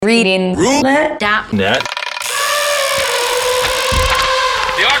Reading Roulette. Net.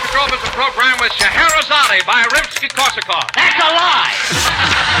 The orchestra opens the program with Scheherazade by Rimsky-Korsakov. That's a lie!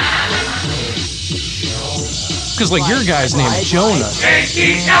 Because, like, your guy's name is Jonah.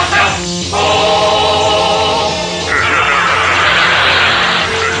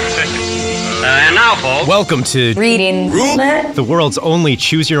 And now, folks. Welcome to Reading Roulette. the world's only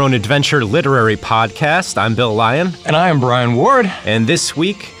choose-your-own-adventure literary podcast. I'm Bill Lyon. And I am Brian Ward. And this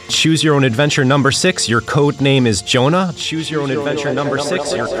week, Choose Your Own Adventure number 6, your code name is Jonah. Choose Your Own Adventure number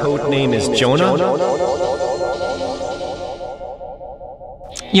 6, your code name is Jonah.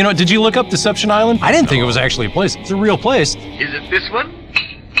 You know, did you look up Deception Island? I didn't think it was actually a place. It's a real place. Is it this one?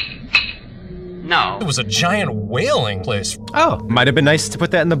 No. It was a giant whaling place. Oh, might have been nice to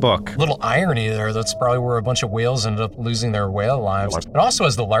put that in the book. Little irony there, that's probably where a bunch of whales ended up losing their whale lives. It also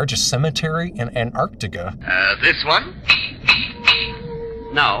has the largest cemetery in Antarctica. This one?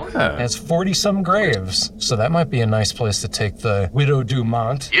 No. It has 40-some graves, so that might be a nice place to take the Widow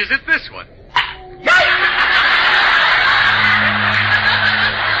Dumont. Is it this one?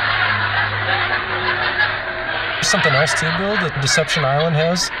 Something else too, Bill, that Deception Island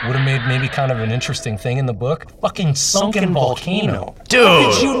has would have made maybe kind of an interesting thing in the book. Fucking sunken volcano. Dude!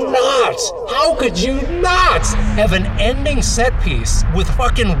 How could you not have an ending set piece with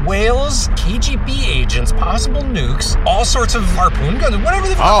fucking whales, KGB agents, possible nukes, all sorts of harpoon guns, whatever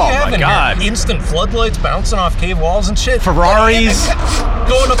the fuck you have my in God. here. Instant floodlights bouncing off cave walls and shit. Ferraris.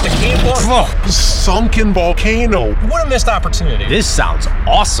 Going up the cave walls. Sunken volcano. What a missed opportunity. This sounds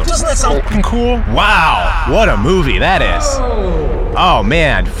awesome. Doesn't that sound Fucking cool. Wow, what a movie that is. Oh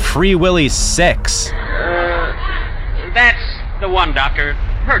man, Free Willy 6. That's the one, Doctor.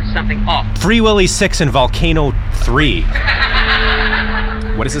 Heard something off. Free Willy 6 and Volcano 3.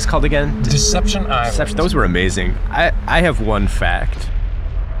 What is this called again? Deception Island. Deception. Those were amazing. I have one fact,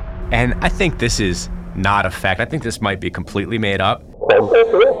 and I think this is not a fact. I think this might be completely made up.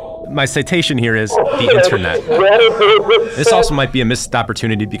 My citation here is the internet. This also might be a missed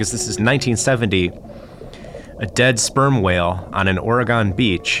opportunity because this is 1970. A dead sperm whale on an Oregon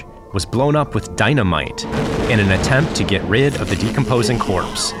beach was blown up with dynamite in an attempt to get rid of the decomposing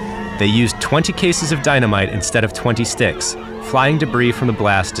corpse. They used 20 cases of dynamite instead of 20 sticks. Flying debris from the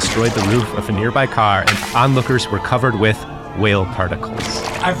blast destroyed the roof of a nearby car, and onlookers were covered with whale particles.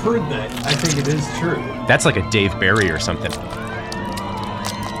 I've heard that. I think it is true. That's like a Dave Barry or something.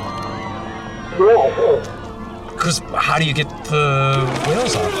 Because how do you get the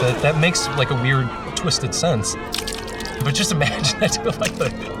whales off? That makes like a weird, twisted sense. But just imagine that, like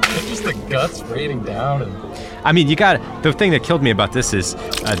just the guts raining down. And I mean, the thing that killed me about this is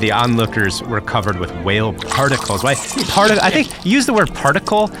the onlookers were covered with whale particles. Right? I think you use the word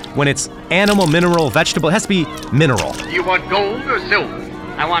particle when it's animal, mineral, vegetable. It has to be mineral. Do you want gold or silver?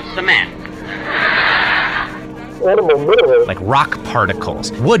 I want cement. Like rock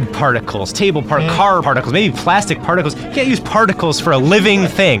particles, wood particles, table car particles, maybe plastic particles. You can't use particles for a living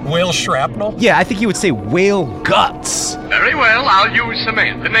thing. whale shrapnel? Yeah, I think you would say whale guts. Very well, I'll use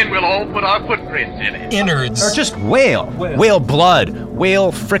cement, and then we'll all put our footprints in it. Innards. Or just whale. Whale blood.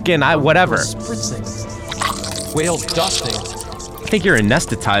 Whale frickin' whatever. Whale dusting. I think you're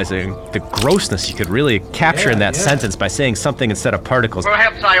anesthetizing the grossness you could really capture in that sentence by saying something instead of particles.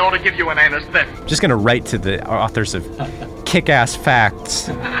 Perhaps I ought to give you an anesthetic. Just gonna write to the authors of Kick-Ass Facts.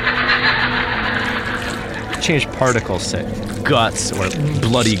 Change particles, say guts or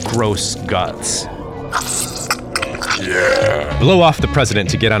bloody gross guts. Yeah. Blow off the president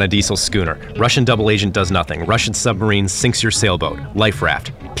to get on a diesel schooner. Russian double agent does nothing. Russian submarine sinks your sailboat. Life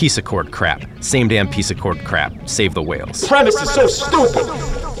raft. Peace accord crap. Same damn peace accord crap. Save the whales. Premise is so stupid.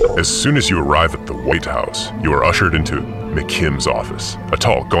 As soon as you arrive at the White House, you are ushered into McKim's office. A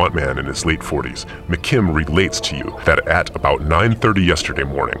tall, gaunt man in his late 40s. McKim relates to you that at about 9:30 yesterday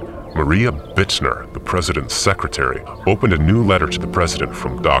morning, Maria Bitchner, the president's secretary, opened a new letter to the president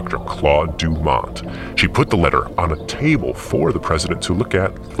from Dr. Claude Dumont. She put the letter on a table for the president to look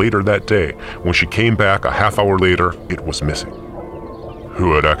at later that day. When she came back a half hour later, it was missing.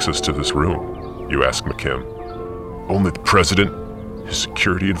 Who had access to this room? You ask McKim. Only the president, his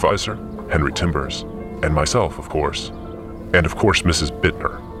security advisor, Henry Timbers, and myself, of course. And of course, Mrs.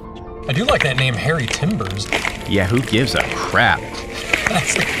 Bittner. I do like that name, Harry Timbers. Yeah, who gives a crap?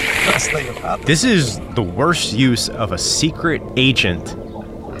 That's the best thing about this. This is the worst use of a secret agent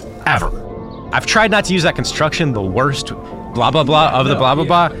ever. I've tried not to use that construction, the worst blah blah blah of the blah blah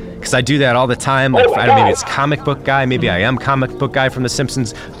blah. because I do that all the time. Like, I don't know, maybe it's comic book guy, maybe I am comic book guy from The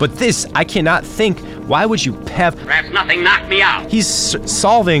Simpsons, but this, I cannot think, why would you have... Perhaps nothing knocked me out. He's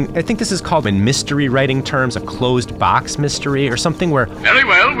solving, I think this is called in mystery writing terms, a closed box mystery or something where... Very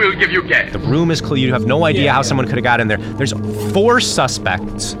well, we'll give you gas. The room is closed, you have no idea how someone could have got in there. There's 4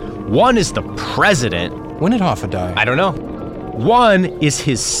 suspects. One is the president. When did Hoffa die? I don't know. One is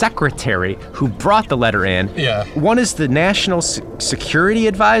his secretary who brought the letter in. Yeah. One is the national security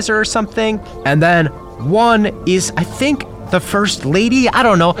advisor or something. And then one is, I think, the first lady? I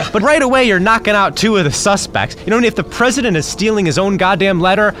don't know. But right away, you're knocking out 2 of the suspects. You know, if the president is stealing his own goddamn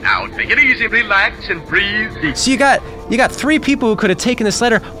letter. Now, take it easy, relax, and breathe deep. So you got 3 people who could have taken this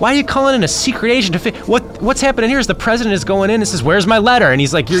letter. Why are you calling in a secret agent to what's happening here is the president is going in and says, "Where's my letter?" And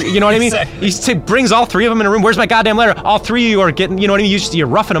he's like, you know what I mean? He brings all 3 of them in a room. "Where's my goddamn letter?" All 3 of you are getting, you know what I mean? You're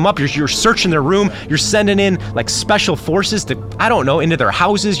roughing them up. You're searching their room. You're sending in like special forces to, I don't know, into their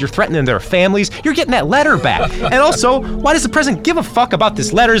houses. You're threatening their families. You're getting that letter back. And also, why does the president give a fuck about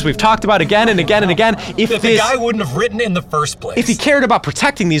this letters we've talked about again and again and again? If the guy wouldn't have written in the first place. If he cared about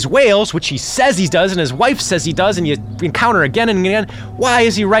protecting these whales, which he says he does and his wife says he does, and you encounter again and again, why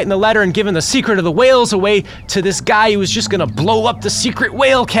is he writing the letter and giving the secret of the whales away to this guy who was just gonna blow up the secret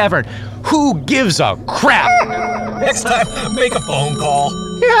whale cavern? Who gives a crap? Next time, make a phone call.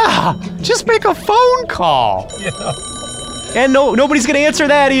 Yeah, just make a phone call. Yeah. And nobody's gonna answer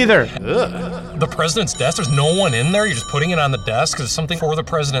that either. The president's desk, there's no one in there. You're just putting it on the desk. There's something for the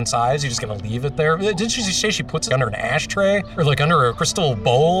president's eyes. You're just gonna leave it there. Didn't she say she puts it under an ashtray or like under a crystal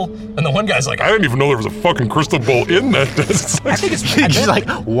bowl? And the one guy's like, I didn't even know there was a fucking crystal bowl in that desk. I think it's She's like,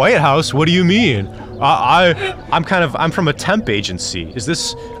 "White House? What do you mean? I'm from a temp agency. Is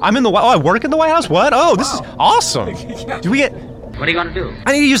this? I'm in the. Oh, I work in the White House. What? Oh, this is awesome. Do we get? What are you gonna do?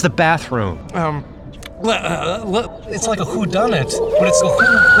 I need to use the bathroom. It's like a whodunit, but it's a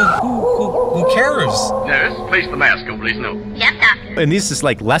who cares? Nurse, place the mask over his nose. Yep, doctor. And this is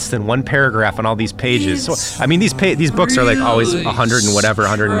like less than 1 paragraph on all these pages. So I mean, these books are like always 100 and whatever,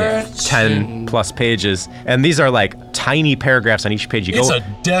 110 plus pages, and these are like tiny paragraphs on each page. It's a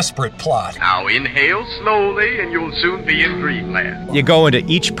desperate plot. Now inhale slowly, and you'll soon be in dreamland. You go into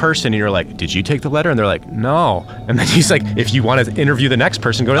each person and you're like, "Did you take the letter?" And they're like, "No." And then he's like, "If you want to interview the next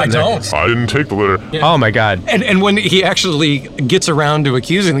person, go to them." I don't. I didn't take the letter. Oh my God. And when he actually gets around to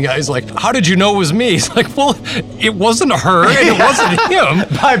accusing the guy, he's like, "How did you know it was me?" He's like, "Well, it wasn't her and it wasn't him."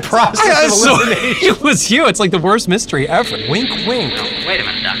 By process of elimination. It was you. It's like the worst mystery ever. Wink, wink. Wait a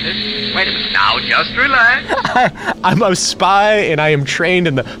minute, Doctor. Wait a minute. Now just relax. I'm a spy and I am trained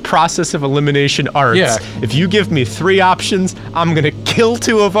in the process of elimination arts. Yeah. If you give me 3 options, I'm gonna kill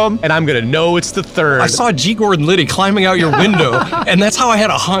 2 of them and I'm gonna know it's the 3rd. I saw G. Gordon Liddy climbing out your window, and that's how I had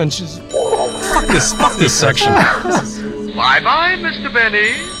a hunch. Fuck this section. Bye-bye, Mr.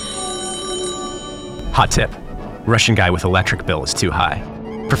 Benny. Hot tip. Russian guy with electric bill is too high.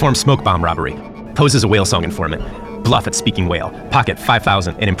 Perform smoke bomb robbery. Pose as a whale song informant. Bluff at speaking whale. Pocket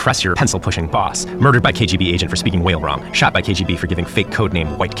 5,000 and impress your pencil-pushing boss. Murdered by KGB agent for speaking whale wrong. Shot by KGB for giving fake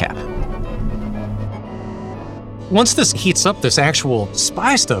codename Whitecap. Once this heats up, this actual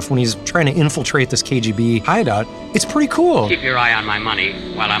spy stuff, when he's trying to infiltrate this KGB hideout, it's pretty cool. Keep your eye on my money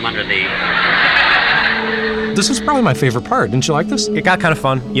while I'm under the... This is probably my favorite part. Didn't you like this? It got kind of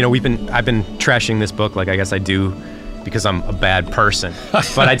fun. You know, I've been trashing this book like I guess I do because I'm a bad person.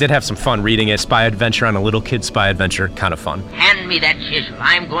 But I did have some fun reading it. Spy adventure on a little kid spy adventure, kind of fun. Hand me that chisel.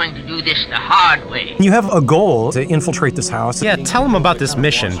 I'm going to do this the hard way. You have a goal to infiltrate this house. Yeah, tell him about this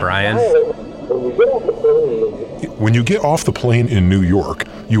mission, Brian. When you get off the plane in New York,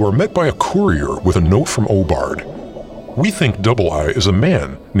 you are met by a courier with a note from Obard. We think Double I is a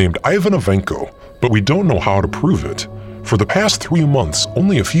man named Ivan Ivanko, but we don't know how to prove it. For the past 3 months,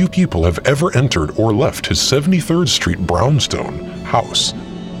 only a few people have ever entered or left his 73rd Street brownstone house.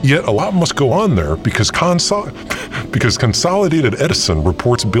 Yet a lot must go on there because Consolidated Edison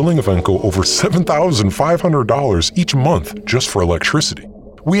reports billing Ivanko over $7,500 each month just for electricity.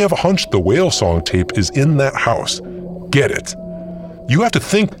 We have a hunch the whale song tape is in that house. Get it? You have to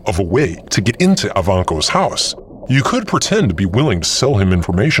think of a way to get into Ivanko's house. You could pretend to be willing to sell him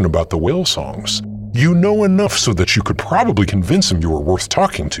information about the whale songs. You know enough so that you could probably convince him you were worth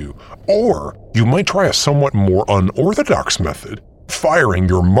talking to. Or you might try a somewhat more unorthodox method, firing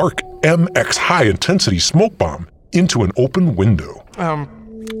your Mark MX high-intensity smoke bomb into an open window.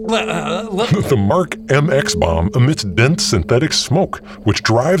 The Mark MX bomb emits dense synthetic smoke, which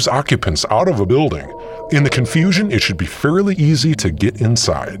drives occupants out of a building. In the confusion, it should be fairly easy to get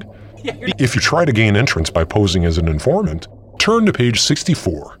inside. If you try to gain entrance by posing as an informant, turn to page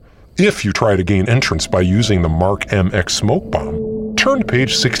 64. If you try to gain entrance by using the Mark MX smoke bomb, Turn to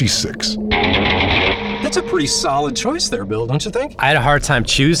page 66. That's a pretty solid choice there, Bill, don't you think? I had a hard time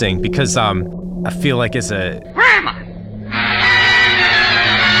choosing because I feel like Where am I?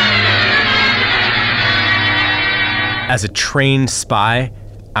 as a trained spy,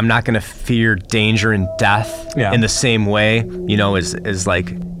 I'm not gonna fear danger and death in the same way, as like,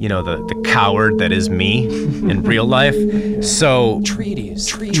 the coward that is me in real life. So,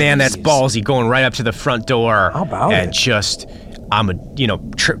 Treaties. man, that's ballsy, going right up to the front door. How about and it? just,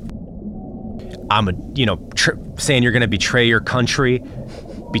 saying you're gonna betray your country,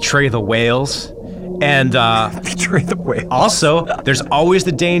 betray the whales, and Betray the whale. also, there's always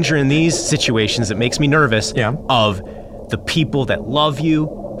the danger in these situations that makes me nervous of the people that love you,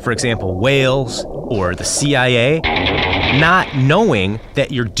 for example, whales or the CIA, not knowing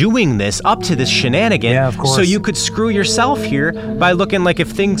that you're doing this up to this shenanigan. Yeah, of course. So you could screw yourself here by looking like if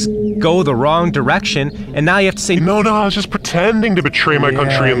things go the wrong direction, and now you have to say, No, I was just pretending to betray my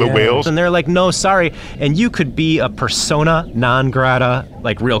country and the whales. and they're like, no, sorry, and you could be a persona non grata,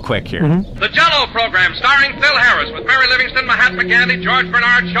 like real quick here. The Jell-O program starring Phil Harris with Mary Livingston, Mahatma Gandhi, George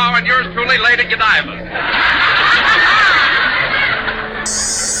Bernard Shaw, and yours truly, Lady Godiva.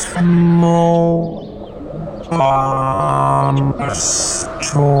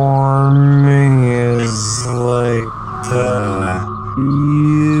 Storming is like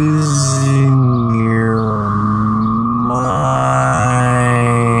using your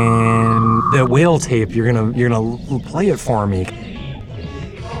mind. That whale tape, you're gonna play it for me.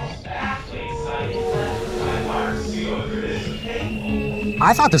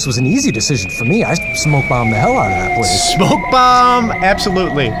 I thought this was an easy decision for me. I smoke bombed the hell out of that place. Smoke bomb,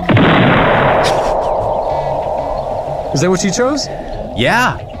 absolutely. Is that what you chose?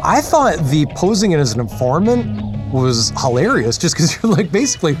 Yeah. I thought the posing it as an informant was hilarious just because you're like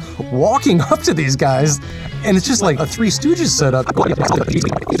basically walking up to these guys and it's just like a Three Stooges setup.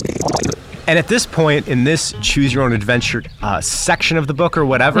 And at this point in this choose your own adventure section of the book or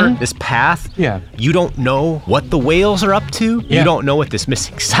whatever, this path, you don't know what the whales are up to. Yeah. You don't know what this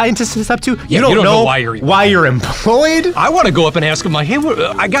missing scientist is up to. Yeah, you don't know why you're employed. I want to go up and ask him like, hey,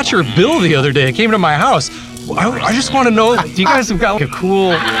 I got your bill the other day. It came to my house. I just want to know, do you guys have got like a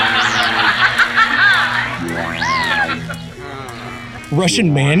cool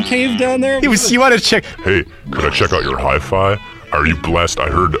Russian man cave down there? You want to check? Hey, could I check out your hi-fi? Are you blessed? I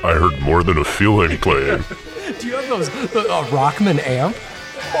heard More Than a Feeling playing. Do you have those Rockman amp?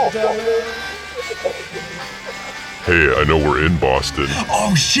 Hey, I know we're in Boston.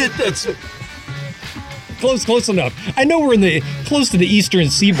 Oh shit, that's close enough. I know we're close to the eastern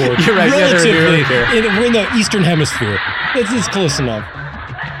seaboard. You're right, relatively. yeah, We're in the eastern hemisphere. It's close enough.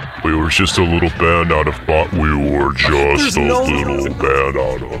 We were just a little band out of Boston. We were just a little band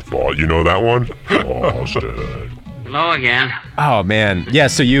out of Boston. You know that one? Boston. Hello again. Oh man, yeah.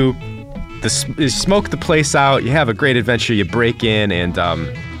 So you smoke the place out. You have a great adventure. You break in and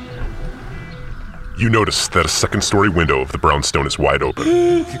You notice that a second-story window of the brownstone is wide open.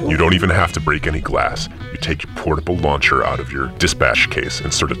 You don't even have to break any glass. You take your portable launcher out of your dispatch case,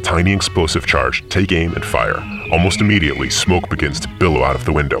 insert a tiny explosive charge, take aim, and fire. Almost immediately, smoke begins to billow out of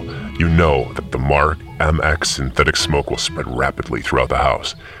the window. You know that the Mark MX synthetic smoke will spread rapidly throughout the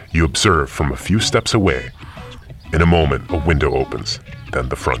house. You observe from a few steps away. In a moment, a window opens, then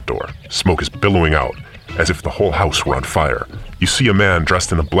the front door. Smoke is billowing out, as if the whole house were on fire. You see a man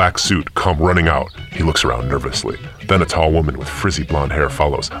dressed in a black suit come running out. He looks around nervously. Then a tall woman with frizzy blonde hair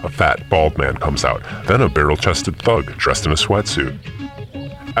follows. A fat, bald man comes out. Then a barrel-chested thug dressed in a sweatsuit.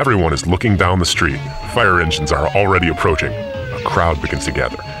 Everyone is looking down the street. Fire engines are already approaching. A crowd begins to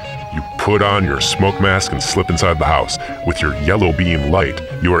gather. You put on your smoke mask and slip inside the house. With your yellow beam light,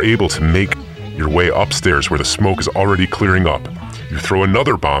 you are able to make your way upstairs where the smoke is already clearing up. You throw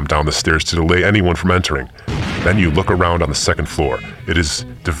another bomb down the stairs to delay anyone from entering. Then you look around on the second floor. It is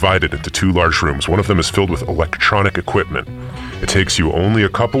divided into two large rooms. One of them is filled with electronic equipment. It takes you only a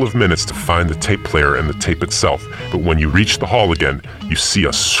couple of minutes to find the tape player and the tape itself, but when you reach the hall again, you see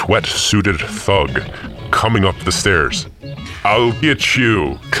a sweat-suited thug coming up the stairs. "I'll get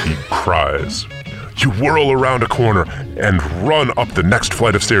you," he cries. You whirl around a corner and run up the next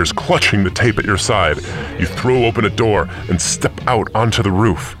flight of stairs, clutching the tape at your side. You throw open a door and step out onto the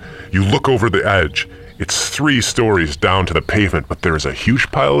roof. You look over the edge. It's 3 stories down to the pavement, but there is a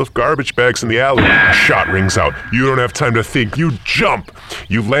huge pile of garbage bags in the alley. A shot rings out. You don't have time to think. You jump.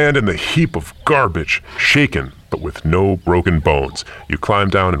 You land in the heap of garbage, shaken, but with no broken bones. You climb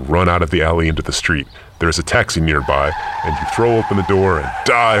down and run out of the alley into the street. There's a taxi nearby, and you throw open the door and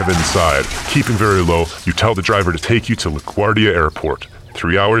dive inside. Keeping very low, you tell the driver to take you to LaGuardia Airport.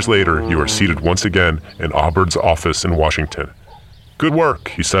 3 hours later, you are seated once again in Auburn's office in Washington. Good work,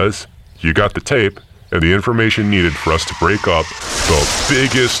 he says. You got the tape and the information needed for us to break up the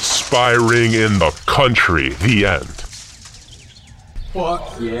biggest spy ring in the country. The end.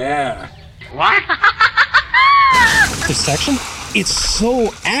 Fuck yeah. What? This section, it's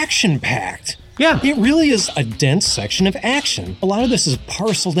so action-packed. Yeah. It really is a dense section of action. A lot of this is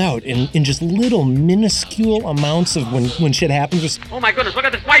parceled out in just little minuscule amounts of when shit happens. Just, Oh my goodness, look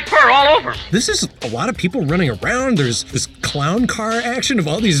at this white fur all over. this is a lot of people running around. There's this clown car action of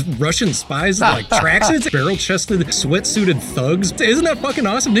all these Russian spies in like tracksuits, barrel-chested, sweatsuited thugs. Isn't that fucking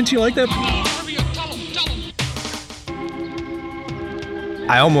awesome? Didn't you like that?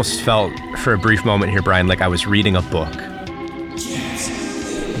 I almost felt for a brief moment here, Brian, like I was reading a book.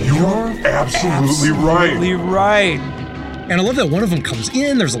 You're absolutely right. And I love that one of them comes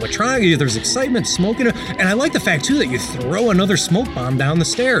in, there's electronic, there's excitement, smoking, and I like the fact too that you throw another smoke bomb down the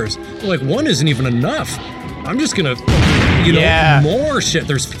stairs. Like, one isn't even enough. I'm just gonna, more shit.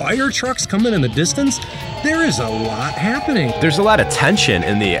 There's fire trucks coming in the distance. There is a lot happening. There's a lot of tension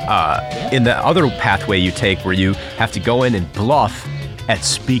in the other pathway you take where you have to go in and bluff at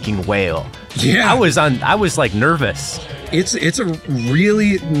Speaking Whale. Yeah. I was like nervous. It's a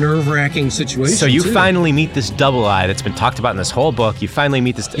really nerve-wracking situation. So you too. finally meet this double eye that's been talked about in this whole book. You finally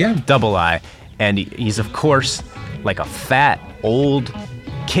meet this double eye, and he's of course like a fat, old,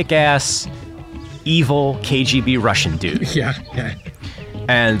 kick-ass, evil KGB Russian dude. Yeah.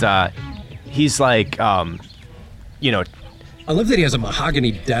 And he's like, I love that he has a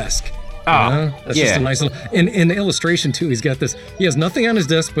mahogany desk. That's just a nice little. In the illustration too, he's got this. He has nothing on his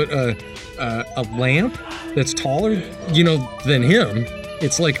desk but a lamp that's taller, than him.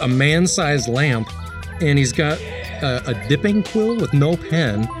 It's like a man-sized lamp, and he's got a dipping quill with no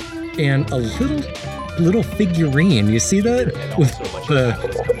pen, and a little figurine. You see that with the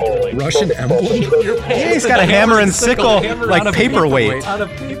Russian emblem? yeah, he's got a hammer and sickle, like paperweight. Out of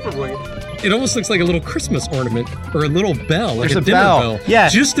paperweight. It almost looks like a little Christmas ornament or a little bell, like There's a a dinner bell. bell. Yeah.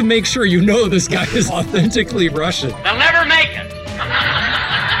 Just to make sure you know this guy is authentically Russian. They'll never make it.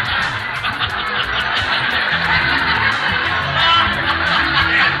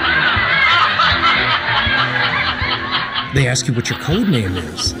 They ask you what your code name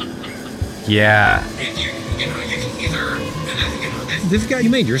is. Yeah. They've got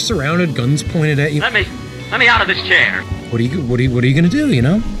you made. You're surrounded, guns pointed at you. Let me out of this chair. What are you gonna do?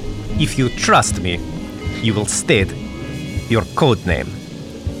 If you trust me, you will state your code name.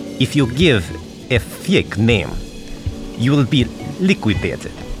 If you give a fake name, you will be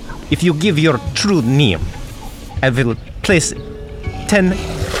liquidated. If you give your true name, I will place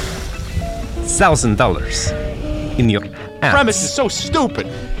 $10,000 in your hands. Premise is so stupid.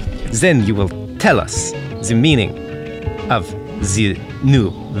 Then you will tell us the meaning of the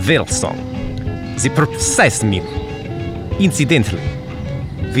new whale song. The precise meaning. Incidentally,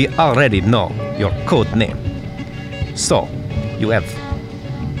 we already know your code name. So, you have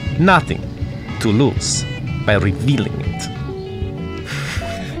nothing to lose by revealing it.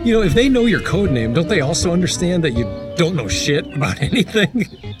 If they know your code name, don't they also understand that you don't know shit about anything?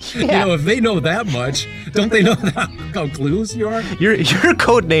 If they know that much, don't they know how clueless you are? Your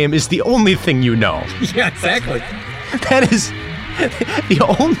code name is the only thing you know. Yeah, exactly. That is the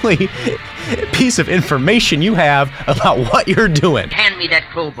only piece of information you have about what you're doing. Hand me that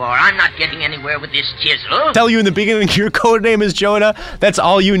crowbar. I'm not getting anywhere with this chisel. Tell you in the beginning your code name is Jonah. That's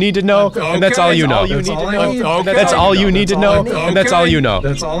all you need to know, and that's all you know. That's all I need. That's all you need to know, and that's all you know.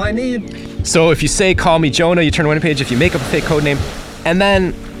 That's all I need. So if you say, call me Jonah, you turn one page. If you make up a fake code name, and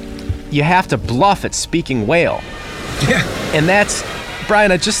then you have to bluff at Speaking Whale. Yeah. And that's,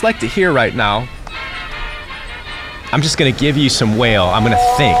 Brian, I'd just like to hear right now, I'm just going to give you some whale. I'm going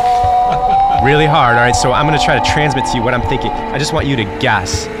to think really hard, all right? So I'm going to try to transmit to you what I'm thinking. I just want you to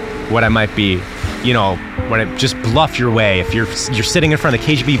guess what I might be, when I just bluff your way. If you're sitting in front of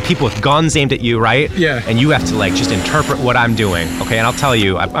the KGB, people with guns aimed at you, right? Yeah. And you have to, just interpret what I'm doing, okay? And I'll tell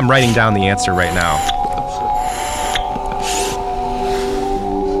you, I'm writing down the answer right now.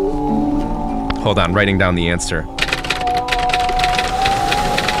 Hold on, writing down the answer.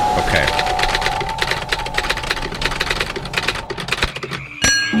 Okay.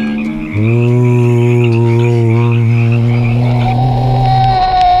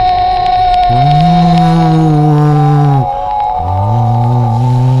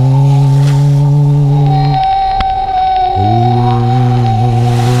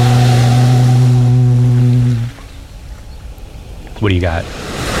 What do you got?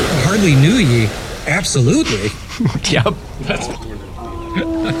 Hardly knew ye. Absolutely. Yep.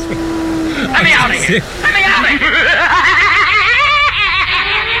 Let me out of here. Let me out of here.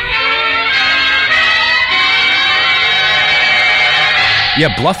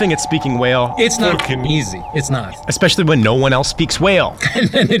 Yeah, bluffing at speaking whale, It's not easy. It's not. especially when no one else speaks whale, And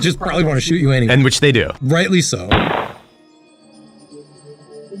then they just probably want to shoot you anyway. and which they do. Rightly so.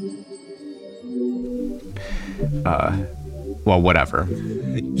 Well, whatever.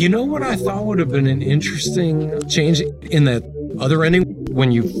 You know what I thought would have been an interesting change in that other ending?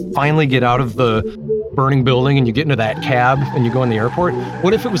 When you finally get out of the burning building and you get into that cab and you go in the airport,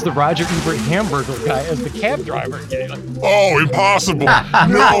 what if it was the Roger Ebert hamburger guy as the cab driver? Oh, impossible.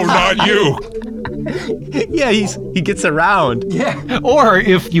 No, not you. Yeah, he gets around. Yeah. Or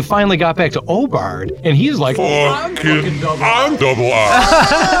if you finally got back to Obard and he's like, I'm double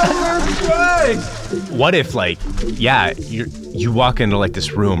I. What if, like, yeah, you walk into like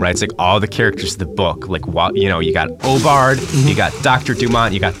this room, right? It's like all the characters of the book, like, you know, you got Obard, you got Dr.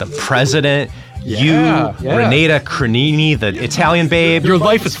 Dumont, you got the president, Renata Crenini, the Italian babe. Your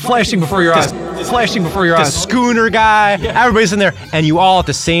life is flashing before your eyes. Flashing before your The eyes. schooner guy, everybody's in there, and you all at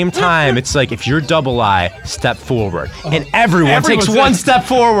the same time. It's like if you're double I, step forward, and everyone takes one step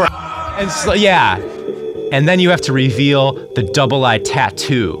forward. And so, yeah, and then you have to reveal the double I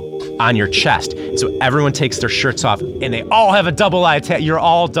tattoo on your chest. So everyone takes their shirts off, and they all have a double I tattoo. You're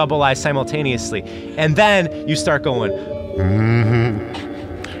all double I simultaneously, and then you start going.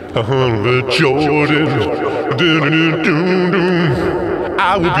 Jordan.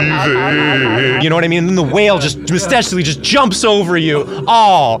 I will be there. You know what I mean? And then the whale just mysteriously just jumps over you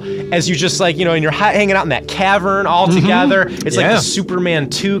all as you just like, you know, and you're hanging out in that cavern all together. It's like the Superman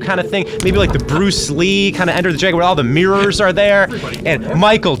 2 kind of thing. Maybe like the Bruce Lee kind of Enter the Dragon where all the mirrors are there. And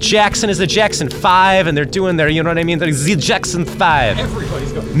Michael Jackson is the Jackson 5 and they're doing their, you know what I mean? The Jackson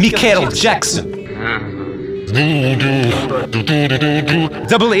 5. Michael Jackson.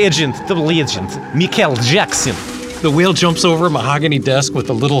 Double agent, Michael Jackson. The whale jumps over a mahogany desk with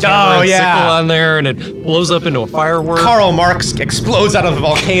a little hammer and sickle on there, and it blows up into a firework. Karl Marx explodes out of the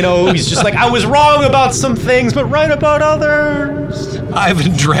volcano. He's just like, I was wrong about some things, but right about others.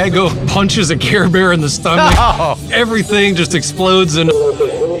 Ivan Drago punches a Care Bear in the stomach. Oh. Everything just explodes, and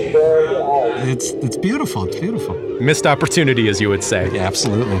it's beautiful. It's beautiful. Missed opportunity, as you would say. Yeah,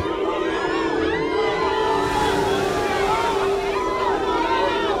 absolutely.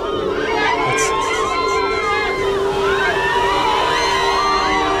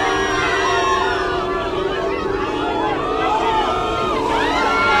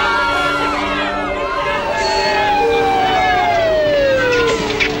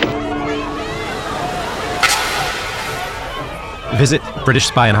 Visit British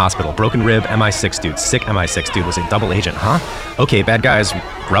spy in hospital. Broken rib, MI6 dude. Sick MI6 dude was a double agent, huh? Okay, bad guys,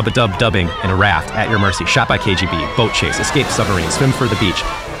 rub-a-dub-dubbing in a raft at your mercy. Shot by KGB. Boat chase. Escape submarine. Swim for the beach.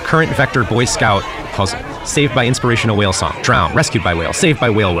 Current vector Boy Scout puzzle. Saved by inspirational whale song. Drown. Rescued by whale. Saved by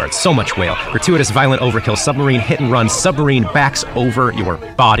whale words. So much whale. Gratuitous violent overkill. Submarine hit and run. Submarine backs over your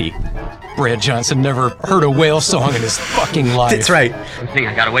body. Brad Johnson never heard a whale song in his fucking life. That's right. Good thing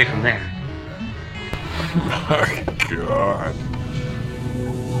I got away from there. My God.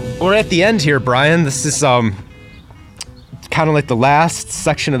 We're at the end here, Brian. This is kind of like the last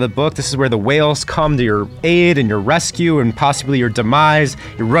section of the book. This is where the whales come to your aid and your rescue and possibly your demise.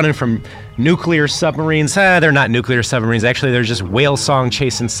 You're running from nuclear submarines. They're not nuclear submarines. Actually, they're just whale song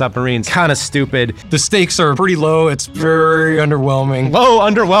chasing submarines. Kind of stupid. The stakes are pretty low. It's very underwhelming. Low,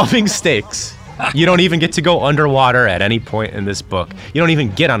 underwhelming stakes. You don't even get to go underwater at any point in this book. You don't even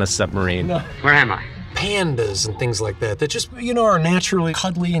get on a submarine. No. Where am I? Pandas and things like that just, are naturally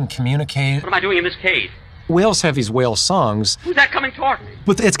cuddly and communicate. What am I doing in this cave? Whales have these whale songs, Who's that coming toward me?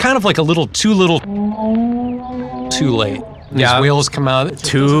 but it's kind of like a little too little, too late. These whales come out.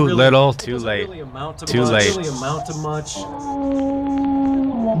 Too little, too late. Too late. Really amount to much.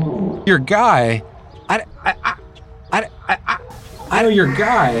 Your guy, I know your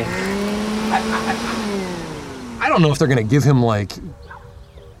guy. I don't know if they're gonna give him like.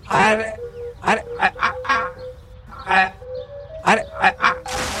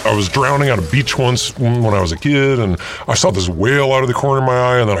 I was drowning on a beach once when I was a kid, and I saw this whale out of the corner of my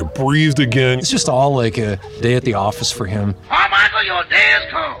eye, and then I breathed again. It's just all like a day at the office for him. Oh, Michael, your day is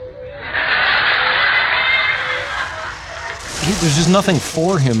come. There's just nothing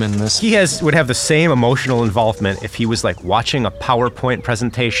for him in this. He would have the same emotional involvement if he was like watching a PowerPoint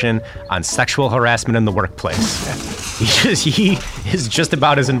presentation on sexual harassment in the workplace. He is just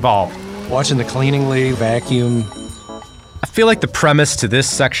about as involved. Watching the cleaning lady vacuum. I feel like the premise to this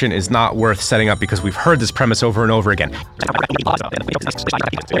section is not worth setting up because we've heard this premise over and over again.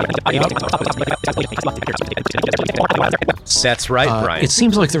 That's right, Brian. It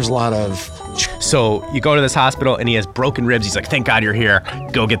seems like there's a lot of... So you go to this hospital and he has broken ribs. He's like, thank God you're here.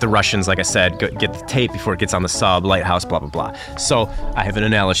 Go get the Russians, like I said. Go get the tape before it gets on the sub, Lighthouse, blah, blah, blah. So I have an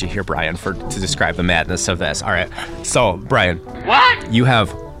analogy here, Brian, to describe the madness of this. All right. So, Brian. What? You have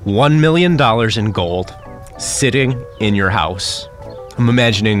 $1 million in gold sitting in your house. I'm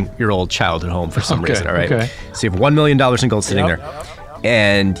imagining your old childhood home for some reason, all right? Okay. So you have $1 million in gold sitting there.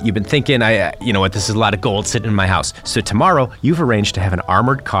 And you've been thinking, you know what, this is a lot of gold sitting in my house. So tomorrow, you've arranged to have an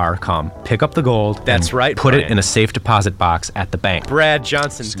armored car come, pick up the gold. That's right, put it in a safe deposit box at the bank. Brad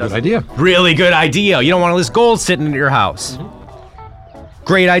Johnson does good idea. Really good idea. You don't want all this gold sitting in your house.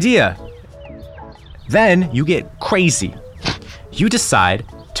 Great idea. Then you get crazy. You decide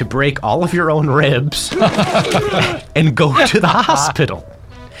to break all of your own ribs and go to the hospital.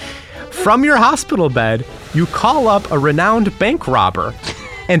 From your hospital bed, you call up a renowned bank robber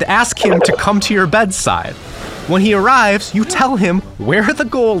and ask him to come to your bedside. When he arrives, you tell him where the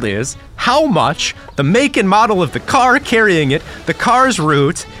gold is, how much, the make and model of the car carrying it, the car's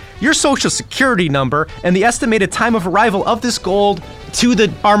route, your social security number, and the estimated time of arrival of this gold to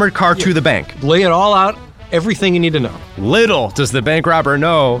the armored car to the bank. Lay it all out, everything you need to know. Little does the bank robber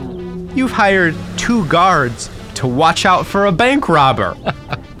know, you've hired 2 guards to watch out for a bank robber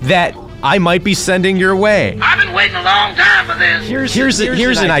that I might be sending your way. I've been waiting a long time for this.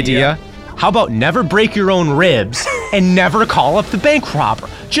 Here's an idea. How about never break your own ribs and never call up the bank robber?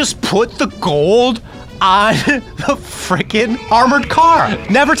 Just put the gold on the frickin' armored car.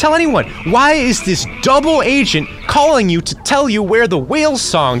 Never tell anyone. Why is this double agent calling you to tell you where the whale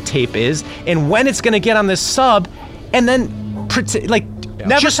song tape is and when it's gonna get on this sub, and then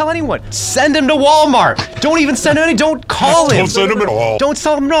never tell anyone. Send him to Walmart. Don't even send him any. Don't call him. Don't send him at all. Don't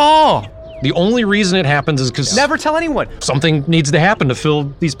tell him at all. The only reason it happens is because Never tell anyone. something needs to happen to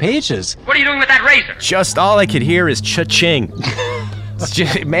fill these pages. What are you doing with that razor? Just all I could hear is cha-ching. It's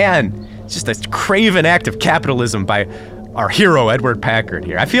just a craven act of capitalism by our hero, Edward Packard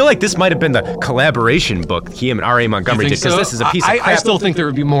here. I feel like this might have been the collaboration book he and R.A. Montgomery did, because this is a piece of crap. I still think there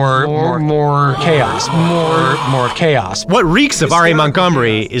would be more chaos. More chaos. What reeks of R.A.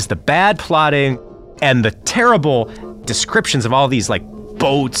 Montgomery is the bad plotting and the terrible descriptions of all these, like,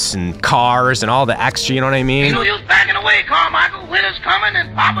 boats and cars and all the extra, you know what I mean? Ain't no use backing away, Carmichael. Winter's coming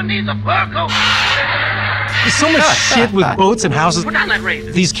and Papa needs a fur coat. There's so much shit with boats and houses. Put down that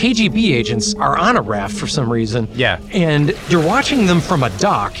razor. These KGB agents are on a raft for some reason. Yeah. And you're watching them from a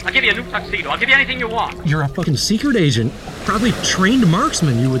dock. I'll give you a new tuxedo. I'll give you anything you want. You're a fucking secret agent, probably trained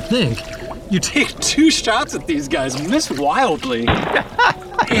marksman, you would think. You take 2 shots at these guys, miss wildly,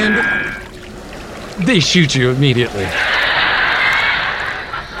 and they shoot you immediately.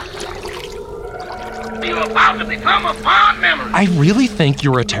 You're about to become a fond memory. I really think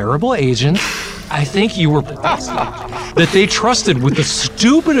you're a terrible agent. I think you were that they trusted with the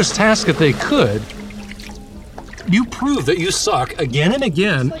stupidest task that they could. You prove that you suck again and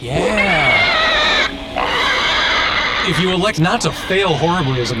again. Yeah. If you elect not to fail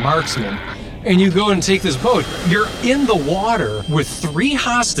horribly as a marksman, and you go and take this boat, you're in the water with 3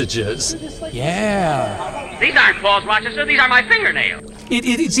 hostages. Yeah. These aren't claws, Rochester. These are my fingernails.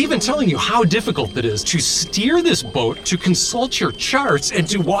 It's even telling you how difficult it is to steer this boat, to consult your charts, and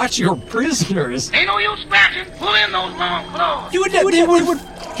to watch your prisoners. Ain't no use scratching. Pull in those long claws. You would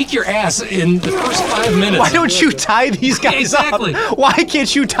kick your ass in the first 5 minutes. Why don't you tie these guys Exactly. up? Why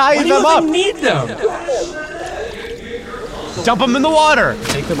can't you tie Why them up? do you need them? Dump them in the water.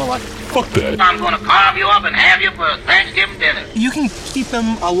 Take them alive. Fuck that. I'm gonna carve you up and have you for Thanksgiving dinner. You can keep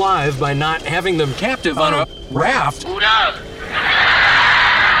them alive by not having them captive on a raft. Who does?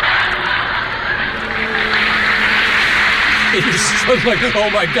 It's like, oh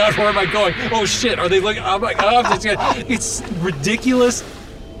my God, where am I going? Oh shit, are they like, oh my God. It's ridiculous.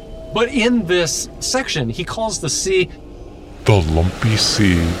 But in this section, he calls the sea The lumpy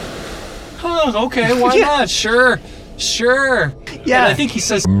sea. Oh, okay, why not? Sure. Yeah. And I think he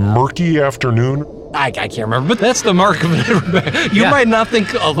says Murky afternoon. I can't remember, but that's the mark of it. You might not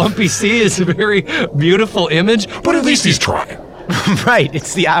think a lumpy sea is a very beautiful image, but at least he's trying. Right,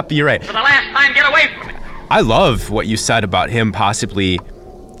 it's the op. You're right. For the last time, get away from me. I love what you said about him possibly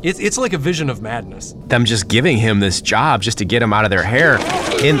It's like a vision of madness. them just giving him this job just to get him out of their hair.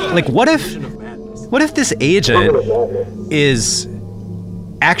 And like, what if this agent is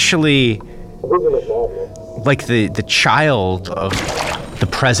actually like the child of the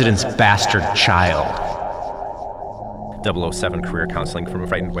president's bastard child? 007 career counseling from a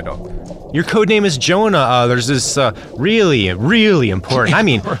frightened widow. Your code name is Jonah. There's this really, really important.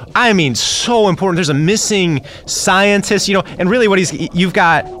 I mean, so important. There's a missing scientist, and really you've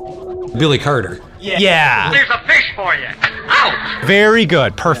got Billy Carter. Yeah. There's a fish for you. Ouch! Very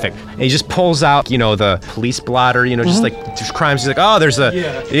good. Perfect. And he just pulls out, the police blotter, just like there's crimes. He's like, oh, there's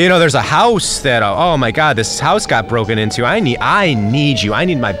a house that, oh my God, this house got broken into. I need you. I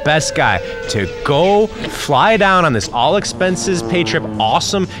need my best guy to go fly down on this all expenses paid trip.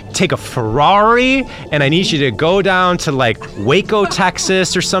 Awesome. Take a Ferrari, and I need you to go down to like Waco,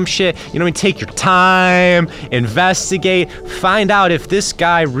 Texas or some shit. Take your time, investigate, find out if this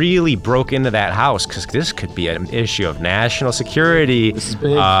guy really broke into that house, because this could be an issue of national security. This is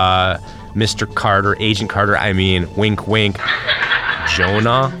big. Mr. Carter, Agent Carter, wink, wink.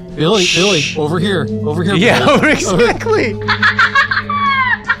 Jonah. Billy, over here. Yeah, exactly.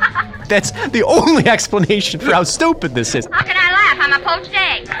 That's the only explanation for how stupid this is. How can I laugh? I'm a poached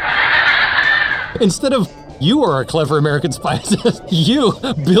egg. Instead of you are a clever American spy, you,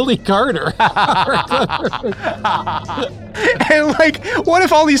 Billy Carter. And what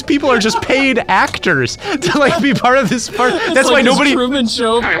if all these people are just paid actors to be part of this part? That's why nobody. Truman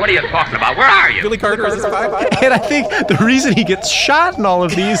Show. Hey, what are you talking about? Where are you? Billy Carter is a spy. And I think the reason he gets shot in all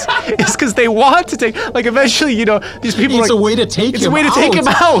of these is because they want to take. Eventually, these people. It's a way to take him out. It's a way to take him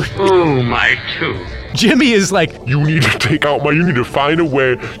out. Oh my tooth. Jimmy is like, You need to find a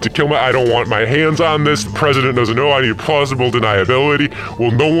way to kill I don't want my hands on this. The president doesn't know. I need plausible deniability.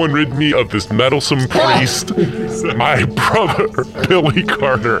 Will no one rid me of this meddlesome priest? My brother, Billy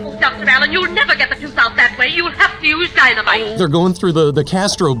Carter. Dr. Allen, you'll never get the truth out that way. You'll have to use dynamite. They're going through the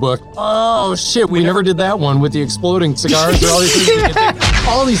Castro book. Oh shit, we never did that one with the exploding cigars. All these things.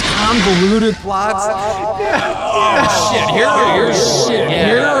 All these convoluted plots. Oh shit,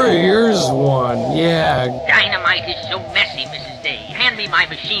 here's one. Yeah. Dynamite is so messy, Mrs. Day. Hand me my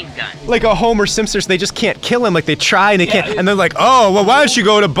machine gun. like a Homer Simpson, they just can't kill him. Like they try and they can't. And they're like, oh, well, why don't you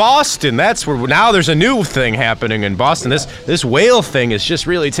go to Boston? That's where now there's a new thing happening in Boston. This whale thing is just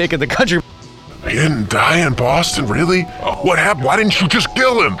really taking the country. He didn't die in Boston, really? What happened? Why didn't you just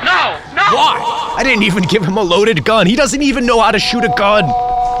kill him? No! Why? I didn't even give him a loaded gun. He doesn't even know how to shoot a gun.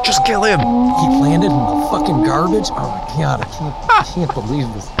 Just kill him. He landed in the fucking garbage? Oh my god, I can't believe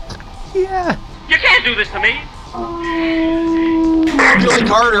this. Yeah. You can't do this to me! Billy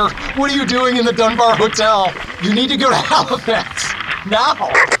Carter, what are you doing in the Dunbar Hotel? You need to go to Halifax. Now!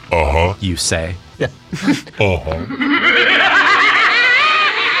 Uh-huh. You say. Yeah. Uh-huh.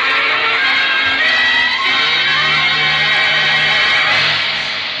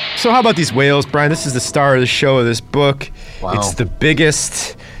 So how about these whales, Brian? This is the star of the show of this book. Wow. It's the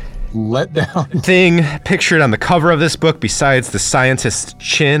biggest Let down thing pictured on the cover of this book besides the scientist's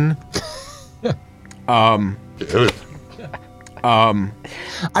chin. I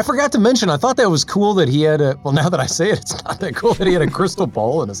forgot to mention, I thought that was cool that he had well, now that I say it, it's not that cool that he had a crystal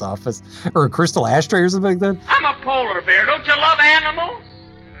bowl in his office, or a crystal ashtray or something like that. I'm a polar bear. Don't you love animals?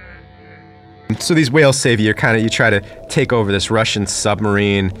 So these whales save you. You try to take over this Russian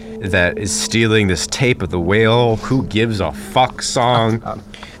submarine that is stealing this tape of the whale. Who gives a fuck song?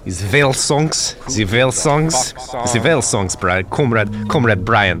 These whale songs. The whale songs. The whale songs, Brian. Comrade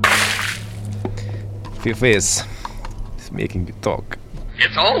Brian. Face is making you talk.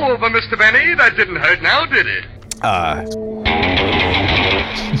 It's all over, Mr. Benny. That didn't hurt now, did it?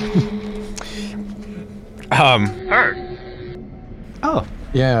 Hurt. Oh,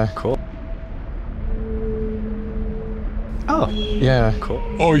 Yeah, cool. Oh, yeah. cool.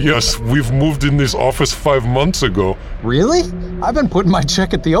 Oh, yes, we've moved in this office 5 months ago. Really? I've been putting my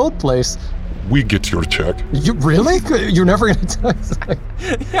check at the old place. We get your check. You really? You're never gonna tell us?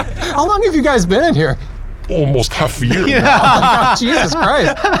 How long have you guys been in here? Almost half a year. Oh, Jesus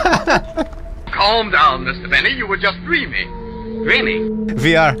Christ. Calm down, Mr. Benny. You were just dreaming. Dreaming.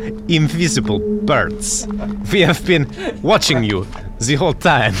 We are invisible birds. We have been watching you the whole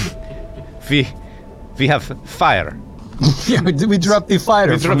time. We have fire. Yeah, we dropped the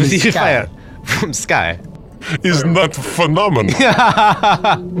fighter from the sky. Fire from sky. Isn't that phenomenal?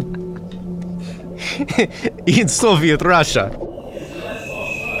 In Soviet Russia,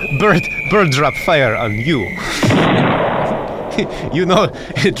 bird drop fire on you. You know,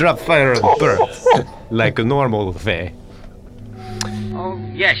 drop fire on birds like a normal way. Oh,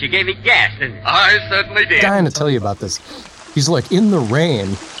 yes, you gave me gas, didn't you? I certainly did. Dying to tell you about this. He's like in the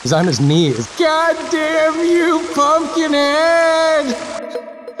rain. He's on his knees. God damn you, Pumpkinhead!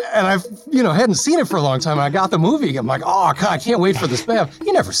 And I've, hadn't seen it for a long time. And I got the movie. I'm like, oh, God, I can't wait for this bath.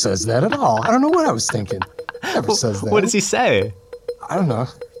 He never says that at all. I don't know what I was thinking. Never says that. What does he say? I don't know.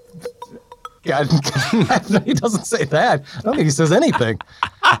 God, he doesn't say that. I don't think he says anything.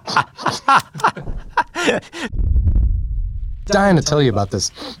 Dying to tell you about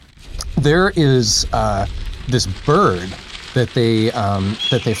this. There is this bird that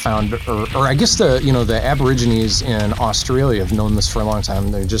they found, or I guess the Aborigines in Australia have known this for a long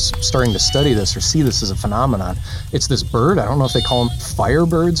time. They're just starting to study this or see this as a phenomenon. It's this bird. I don't know if they call them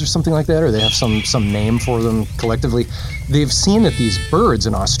firebirds or something like that, or they have some name for them collectively. They've seen that these birds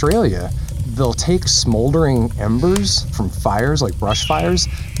in Australia, they'll take smoldering embers from fires, like brush fires,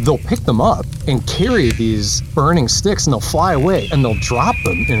 they'll pick them up and carry these burning sticks, and they'll fly away and they'll drop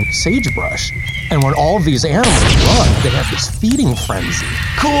them in sagebrush. And when all of these animals run, they have this feeding frenzy.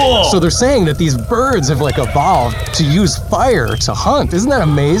 Cool! So they're saying that these birds have like evolved to use fire to hunt. Isn't that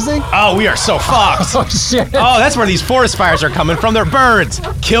amazing? Oh, we are so fucked! Oh, shit. Oh, that's where these forest fires are coming from. They're birds.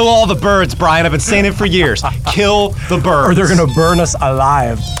 Kill all the birds, Brian. I've been saying it for years. Kill the birds. Or they're gonna burn us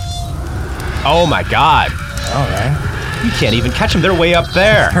alive. Oh my God. All right. You can't even catch them. They're way up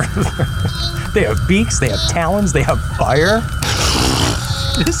there. They have beaks, they have talons, they have fire.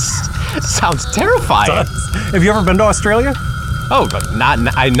 This sounds terrifying. Have you ever been to Australia? Oh, but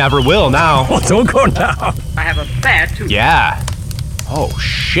I never will now. Well, don't go now. I have a bad tooth. Yeah. Oh,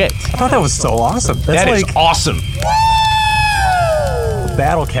 shit. I thought that was so awesome. That's That is awesome.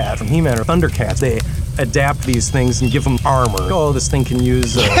 Battle Cat from He-Man or Thundercats. They adapt these things and give them armor. Oh, this thing can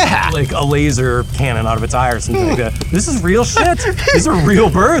use like a laser cannon out of its eye or something like that. This is real shit. These are real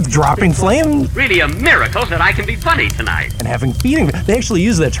birds dropping flame. Really a miracle that I can be funny tonight. And having feeding. They actually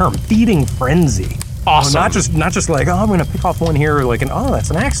use that term, feeding frenzy. Awesome. Not just like, oh, I'm gonna pick off one here, like, and oh, that's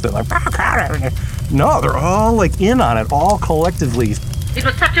an accident. Like, no, they're all like in on it, all collectively. It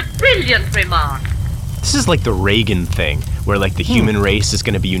was such a brilliant remark. This is like the Reagan thing, where like the human race is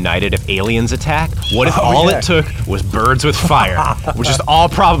going to be united if aliens attack. What if it took was birds with fire? Which is all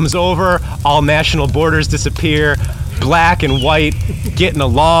problems over, all national borders disappear, black and white getting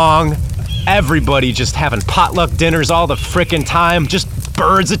along, everybody just having potluck dinners all the frickin' time, just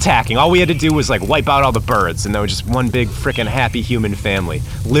birds attacking. All we had to do was like wipe out all the birds, and there was just one big frickin' happy human family.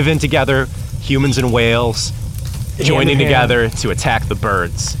 Living together, humans and whales, joining together to attack the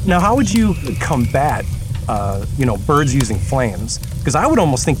birds. Now, how would you combat, birds using flames? Because I would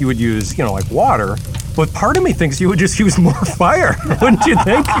almost think you would use, like water, but part of me thinks you would just use more fire, wouldn't you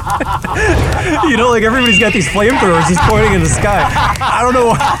think? Like everybody's got these flamethrowers just pointing in the sky. I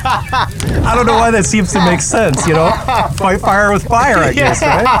don't know why that seems to make sense, Fight fire with fire, I guess,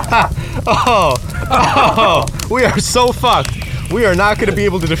 right? Oh, we are so fucked. We are not going to be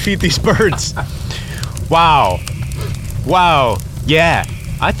able to defeat these birds. Wow, yeah,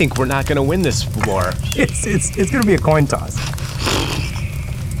 I think we're not gonna win this war. It's gonna be a coin toss.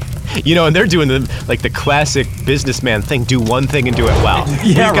 And they're doing the classic businessman thing: do one thing and do it well.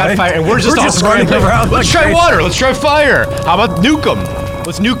 Yeah, We've got fire, and we're just all running around. Let's try water. Let's try fire. How about nuke them?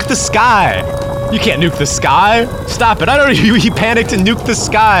 Let's nuke the sky. You can't nuke the sky. Stop it! I don't know. He panicked and nuked the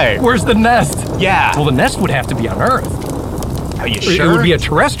sky. Where's the nest? Yeah. Well, the nest would have to be on Earth. Are you sure? It would be a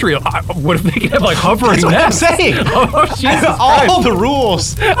terrestrial. What if they could have hovering nests? That's what I'm saying. Oh, Jesus all Christ. the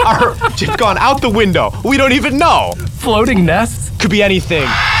rules are just gone out the window. We don't even know. Floating nests? Could be anything.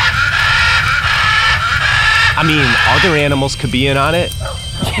 I mean, other animals could be in on it,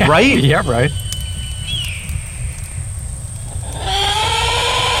 right? Yeah, right.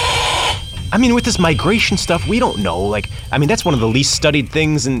 I mean, with this migration stuff, we don't know. That's one of the least studied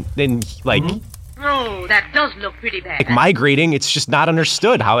things, and Oh, that does look pretty bad. migrating, it's just not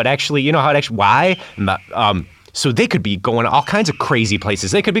understood how it actually, why? So they could be going all kinds of crazy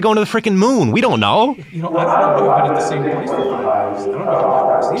places. They could be going to the freaking moon. We don't know. I don't know. I've been at the same place for 5 hours. I don't know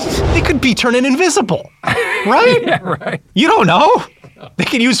how that works. They could be turning invisible, right? Yeah, right. You don't know. They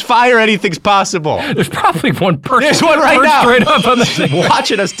can use fire. Anything's possible. There's probably one person. There's one right now. Straight up on the thing.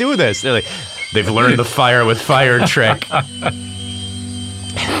 Watching us do this. They're like, they've learned the fire with fire trick.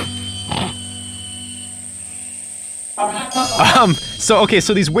 So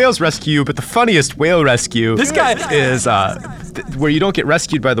these whales rescue you, but the funniest whale rescue is where you don't get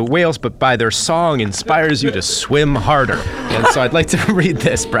rescued by the whales, but by their song inspires you to swim harder. And so I'd like to read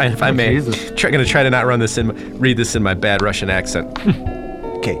this, Brian, if I may. I'm gonna try to not read this in my bad Russian accent.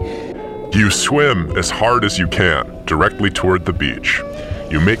 Okay. You swim as hard as you can, directly toward the beach.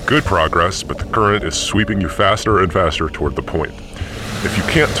 You make good progress, but the current is sweeping you faster and faster toward the point. If you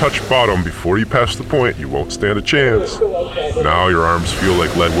can't touch bottom before you pass the point, you won't stand a chance. Now your arms feel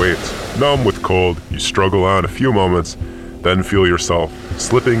like lead weights. Numb with cold, you struggle on a few moments, then feel yourself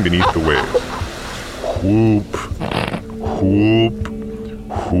slipping beneath the waves. Whoop, whoop,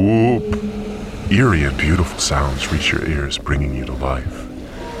 whoop. Eerie and beautiful sounds reach your ears, bringing you to life.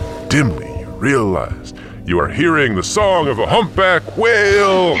 Dimly, you realize you are hearing the song of a humpback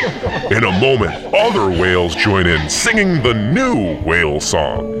whale. In a moment, other whales join in, singing the new whale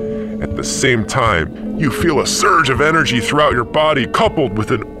song. At the same time, you feel a surge of energy throughout your body, coupled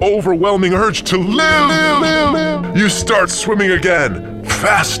with an overwhelming urge to live. You start swimming again,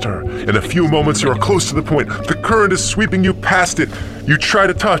 faster. In a few moments, you are close to the point. The current is sweeping you past it. You try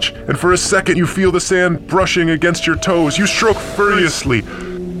to touch, and for a second, you feel the sand brushing against your toes. You stroke furiously.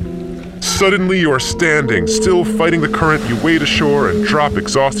 Suddenly, you are standing, still fighting the current. You wade ashore and drop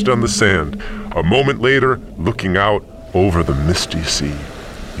exhausted on the sand. A moment later, looking out over the misty sea,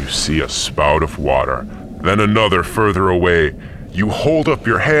 you see a spout of water, then another further away. You hold up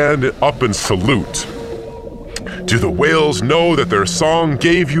your hand up and salute. Do the whales know that their song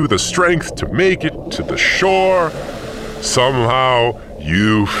gave you the strength to make it to the shore? Somehow,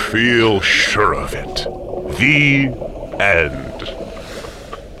 you feel sure of it. The end.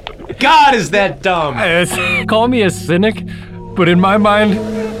 God, is that dumb? Call me a cynic, but in my mind,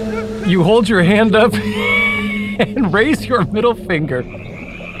 you hold your hand up and raise your middle finger.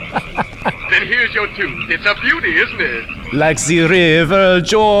 Then here's your tune. It's a beauty, isn't it? Like the river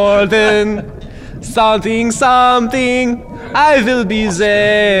Jordan, something, I will be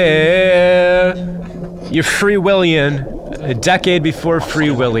there. You're Free Willian, a decade before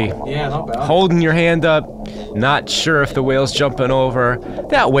Free Willy. Yeah, not bad. Holding your hand up, not sure if the whale's jumping over.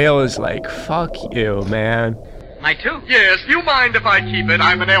 That whale is like, fuck you, man. My tooth? Yes, do you mind if I keep it?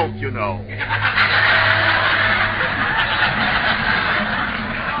 I'm an elf, you know.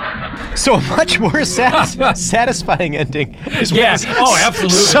 So a much more satisfying ending is when Yes. this Oh,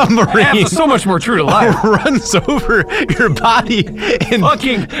 absolutely. submarine So much more true to life. runs over your body and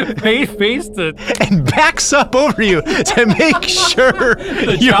Fucking face to and backs up over you to make sure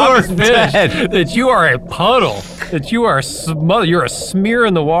the job you're is finished. dead. That you are a puddle. That you are you're a smear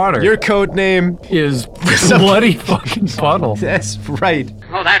in the water. Your code name is bloody fucking puddle. That's right.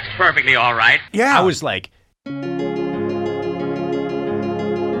 Oh, that's perfectly all right. Yeah. I was like,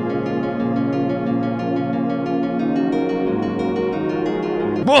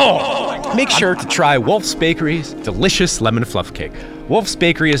 whoa! Make sure to try Wolf's Bakery's delicious lemon fluff cake. Wolf's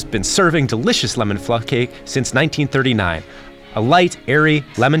Bakery has been serving delicious lemon fluff cake since 1939. A light, airy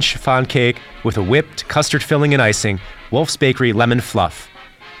lemon chiffon cake with a whipped custard filling and icing. Wolf's Bakery lemon fluff.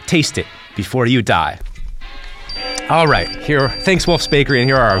 Taste it before you die. All right, here. Thanks, Wolf's Bakery, and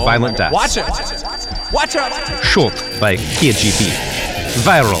here are our violent deaths. Watch it. Watch out. Shot by KGB.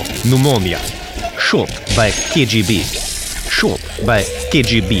 Viral pneumonia. Shot by KGB. Shot by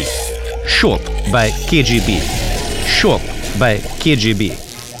KGB. Shot by KGB. Shot by KGB.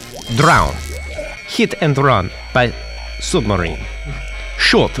 Drown. Hit and run by submarine.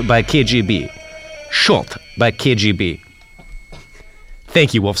 Shot by KGB. Shot by KGB.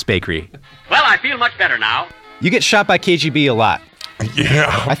 Thank you, Wolf's Bakery. Well, I feel much better now. You get shot by KGB a lot.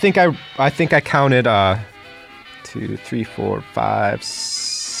 Yeah. I think I counted 2, 3, 4, 5,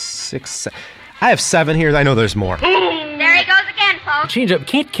 6, 7. I have 7 here. I know there's more. There he goes again, folks. Change up.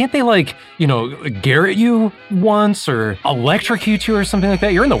 Can't they like, garrot you once or electrocute you or something like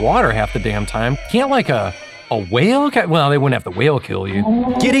that? You're in the water half the damn time. Can't like a whale? Well, they wouldn't have the whale kill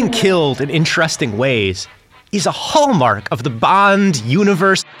you. Getting killed in interesting ways is a hallmark of the Bond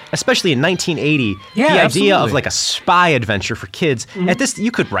universe, especially in 1980. Yeah, the idea absolutely. of like a spy adventure for kids. At this, you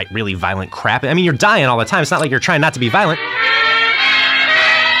could write really violent crap. I mean, you're dying all the time. It's not like you're trying not to be violent.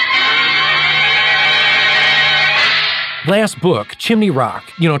 Last book, Chimney Rock.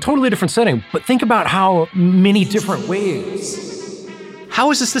 Totally different setting, but think about how many different ways. How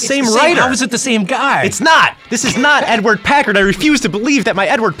is this the same writer? How is it the same guy? It's not. This is not Edward Packard. I refuse to believe that my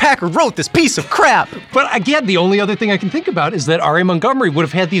Edward Packard wrote this piece of crap. But again, the only other thing I can think about is that R.A. Montgomery would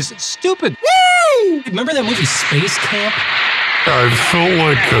have had these stupid. Woo! Remember that movie Space Camp? I felt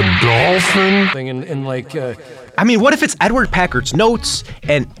like a dolphin. Thing and like. I mean, what if it's Edward Packard's notes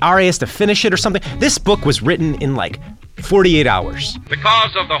and R.A. has to finish it or something? This book was written in like 48 hours.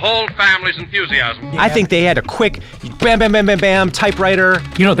 Because of the whole family's enthusiasm. I think they had a quick bam, bam, bam, bam, bam typewriter.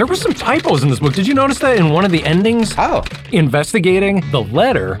 There were some typos in this book. Did you notice that in one of the endings? Oh. Investigating the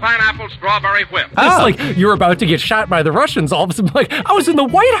letter. Pineapple strawberry whip. It's like you're about to get shot by the Russians. All of a sudden, like, I was in the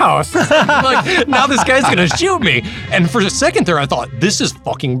White House. Like, now this guy's gonna shoot me. And for a second there, I thought, this is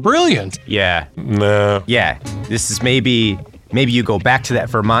fucking brilliant. Yeah. Nah. Yeah. This is maybe you go back to that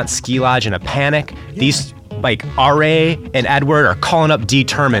Vermont ski lodge in a panic. These like R.A. and Edward are calling up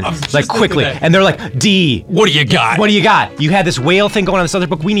Determined, like quickly, and they're like, D. What do you got? What do you got? You had this whale thing going on in this other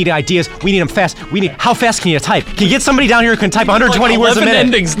book. We need ideas. We need them fast. How fast can you type? Can you get somebody down here who can type 120 words a minute?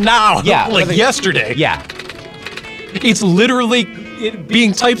 endings now. Yeah. Like yesterday. Yeah. It's literally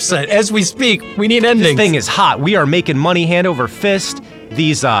being typeset as we speak. We need endings. This thing is hot. We are making money hand over fist.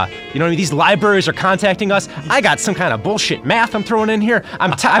 These, these libraries are contacting us. I got some kind of bullshit math I'm throwing in here.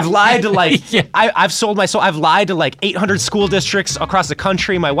 I've lied to I've sold my soul. I've lied to 800 school districts across the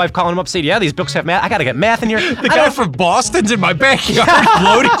country. My wife calling them up saying, yeah, these books have math. I gotta get math in here. The guy from Boston's in my backyard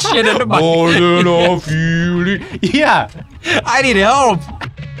loading shit into my More than a feeling. Yeah. I need help.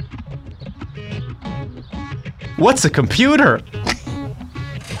 What's a computer?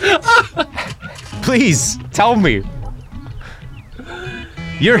 Please, tell me.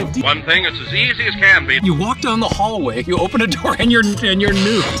 One thing, it's as easy as can be. You walk down the hallway, you open a door, and you're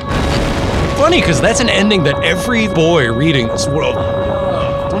nuked. Funny, because that's an ending that every boy reading this world,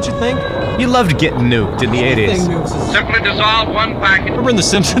 don't you think? You loved getting nuked in the 80s. Simply dissolve one packet. Remember in The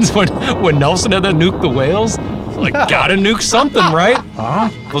Simpsons when Nelson had to nuke the whales? Like, gotta nuke something, right?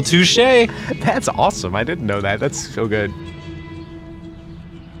 Well, touche. That's awesome. I didn't know that. That's so good.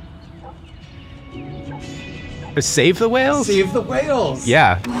 Save the whales? Save the whales.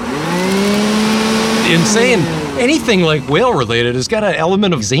 Yeah. Insane. Anything like whale related has got an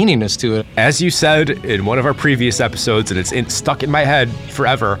element of zaniness to it. As you said in one of our previous episodes, and it's stuck in my head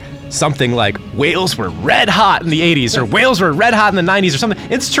forever, something like whales were red hot in the 80s or whales were red hot in the 90s or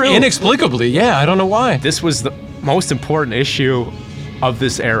something. It's true. Inexplicably, yeah. I don't know why. This was the most important issue of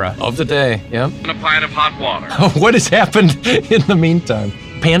this era. Of the day, yeah. And a pint of hot water. What has happened in the meantime?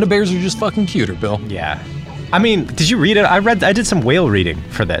 Panda bears are just fucking cuter, Bill. Yeah. I mean, did you read it? I did some whale reading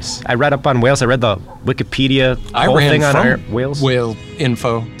for this. I read up on whales. I read the Wikipedia whole thing on whales. Whale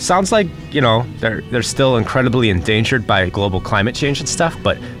info. Sounds like, they're still incredibly endangered by global climate change and stuff,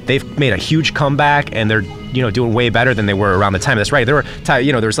 but they've made a huge comeback and they're, doing way better than they were around the time. That's right. There were,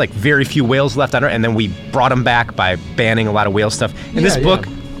 there's very few whales left on Earth, and then we brought them back by banning a lot of whale stuff. And this book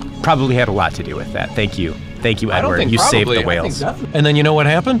probably had a lot to do with that. Thank you. Thank you, Edward. You saved the whales. And then you know what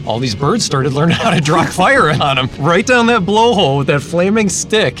happened? All these birds started learning how to drop fire on them. Right down that blowhole with that flaming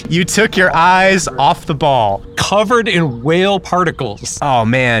stick. You took your eyes off the ball. Covered in whale particles. Oh,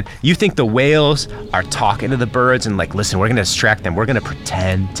 man. You think the whales are talking to the birds and listen, we're going to distract them. We're going to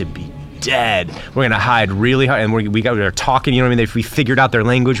pretend to be dead. We're going to hide really hard. And they're talking, If we figured out their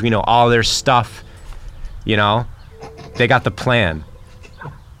language, we know all their stuff. They got the plan.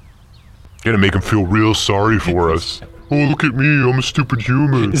 Gonna make him feel real sorry for us. Oh, look at me, I'm a stupid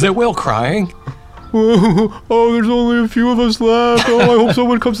human. Is that whale crying? Oh, there's only a few of us left. Oh, I hope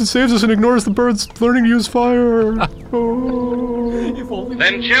someone comes and saves us and ignores the birds learning to use fire. Oh.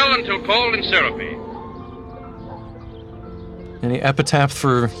 Then chill until cold and syrupy. Any epitaph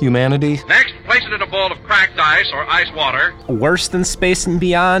for humanity? Next, place it in a bowl of cracked ice or ice water. Worse than Space and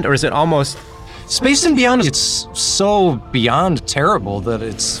Beyond, or is it almost... Space and Beyond, it's so beyond terrible that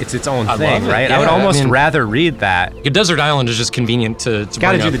it's its own thing, right? Yeah, I would almost rather read that. Desert Island is just convenient to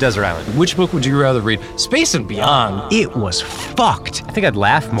Gotta do the Desert Island. Which book would you rather read? Space and Beyond. It was fucked. I think I'd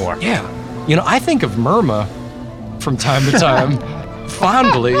laugh more. Yeah. I think of Myrma from time to time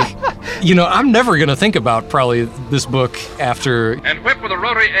fondly. I'm never going to think about probably this book after... And whip with a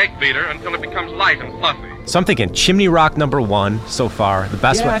rotary egg beater until it becomes light and fluffy. So I'm thinking Chimney Rock #1 so far. The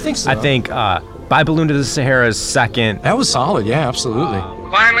best one. I think so. I think By Balloon to the Sahara is second. That was solid, yeah, absolutely.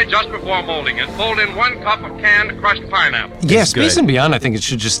 Finally, just before molding it, fold in 1 cup of canned crushed pineapple. Yeah, Space and Beyond, I think it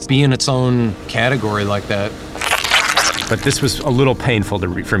should just be in its own category like that. But this was a little painful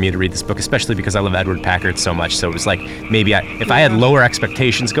for me to read this book, especially because I love Edward Packard so much. So it was maybe if I had lower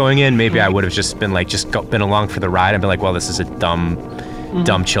expectations going in, maybe I would have just been been along for the ride and been like, well, this is a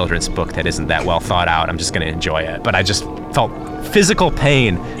dumb children's book that isn't that well thought out. I'm just going to enjoy it. But I just felt physical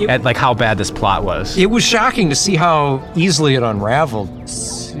pain at how bad this plot was. It was shocking to see how easily it unraveled.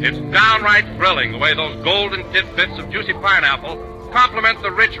 It's downright thrilling the way those golden tidbits of juicy pineapple complement the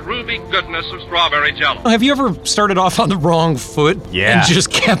rich ruby goodness of strawberry jello. Have you ever started off on the wrong foot? Yeah. And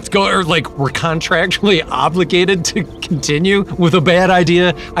just kept going, or were contractually obligated to continue with a bad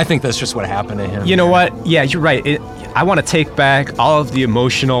idea? I think that's just what happened to him. You know what? Yeah, you're right. I want to take back all of the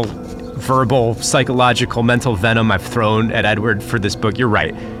emotional, verbal, psychological, mental venom I've thrown at Edward for this book. You're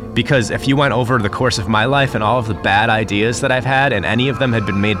right. Because if you went over the course of my life and all of the bad ideas that I've had and any of them had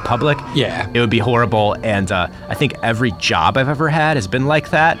been made public, it would be horrible. And I think every job I've ever had has been like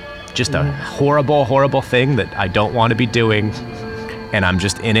that. Just a horrible, horrible thing that I don't want to be doing. And I'm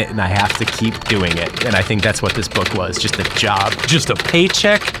just in it and I have to keep doing it. And I think that's what this book was, just a job. Just a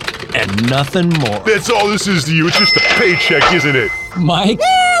paycheck and nothing more. That's all this is to you. It's just a paycheck, isn't it? Mike,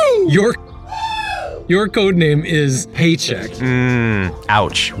 Your code name is Paycheck.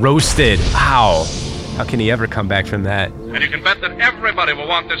 Ouch. Roasted. Ow. How can he ever come back from that? And you can bet that everybody will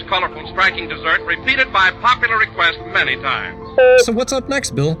want this colorful, striking dessert repeated by popular request many times. So what's up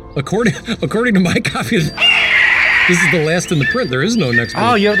next, Bill? According to my copy, this is the last in the print. There is no next one.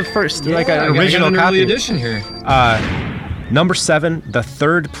 Oh, you have the first, like an I original got an copy. early edition here. Number 7, The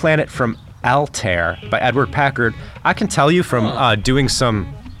Third Planet from Altair by Edward Packard. I can tell you from doing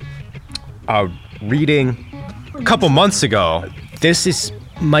some reading a couple months ago, this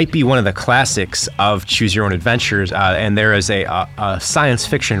might be one of the classics of Choose Your Own Adventures, and there is a science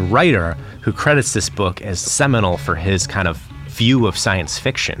fiction writer who credits this book as seminal for his kind of view of science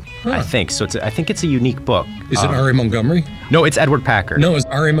fiction, I think. So I think it's a unique book. Is it R.A. Montgomery? No, it's Edward Packard. No, is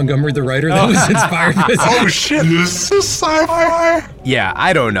R.A. Montgomery the writer that was inspired by this? Oh shit, this is sci-fi. Yeah,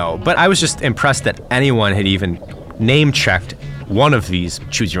 I don't know, but I was just impressed that anyone had even name-checked one of these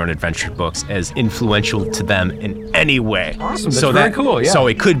Choose Your Own Adventure books as influential to them in any way. Awesome, that's very cool, yeah. So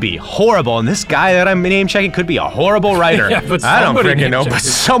it could be horrible, and this guy that I'm name-checking could be a horrible writer. Yeah, but I don't somebody freaking know, but name-checked it.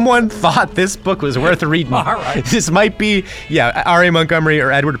 someone thought this book was worth reading. All right. This might be, R.A. Montgomery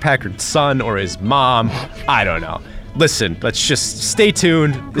or Edward Packard's son or his mom. I don't know. Listen, let's just stay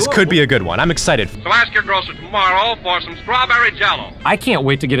tuned. This could be a good one. I'm excited. So ask your grocer tomorrow for some strawberry jello. I can't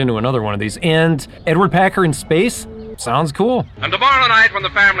wait to get into another one of these. And Edward Packard in space? Sounds cool. And tomorrow night when the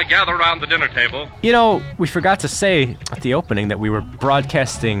family gather around the dinner table, You know, we forgot to say at the opening that we were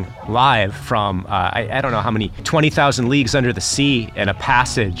broadcasting live from, I don't know how many, 20,000 leagues under the sea in a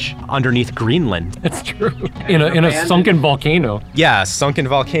passage underneath Greenland. That's true. In a sunken volcano. Yeah, sunken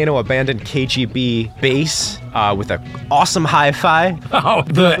volcano, abandoned KGB base with an awesome hi-fi. Oh,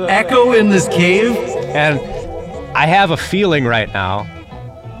 the echo in this cave? And I have a feeling right now,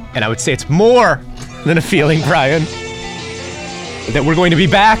 and I would say it's more than a feeling, Brian, that we're going to be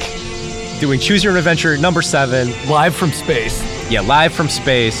back doing Choose Your Own Adventure number 7. Live from space. Yeah, live from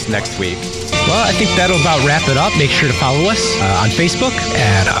space next week. Well, I think that'll about wrap it up. Make sure to follow us on Facebook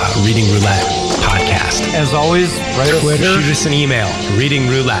at Reading Roulette Podcast. As always, write us, Twitter, shoot us an email,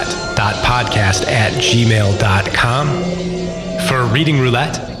 readingroulette.podcast@gmail.com. For Reading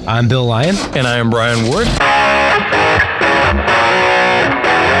Roulette, I'm Bill Lyon. And I am Brian Ward.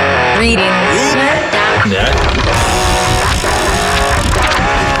 Reading Roulette.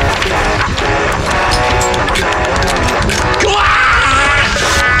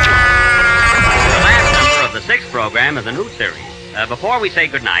 The sixth program is a new series. Before we say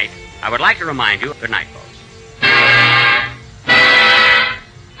goodnight, I would like to remind you, good night, folks.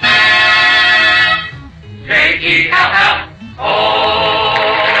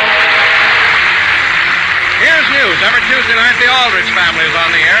 here's news. Every Tuesday night, the Aldrich family is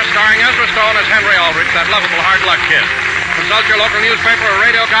on the air, starring Ezra Stone as Henry Aldrich, that lovable hard luck kid. Consult your local newspaper or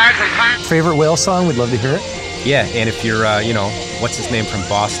radio guide from time. Favorite whale song? We'd love to hear it. Yeah, and if you're, what's his name from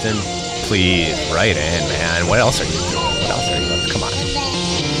Boston, please write in, man. What else are you doing? What else are you doing? Come on.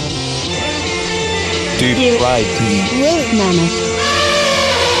 Deep fried tea. Wait, Mama.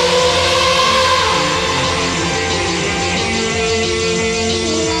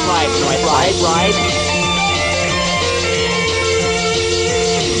 Right.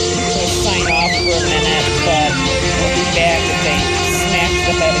 We'll sign off for a minute, but we'll be back if they smash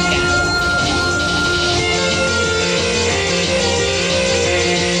the bed again.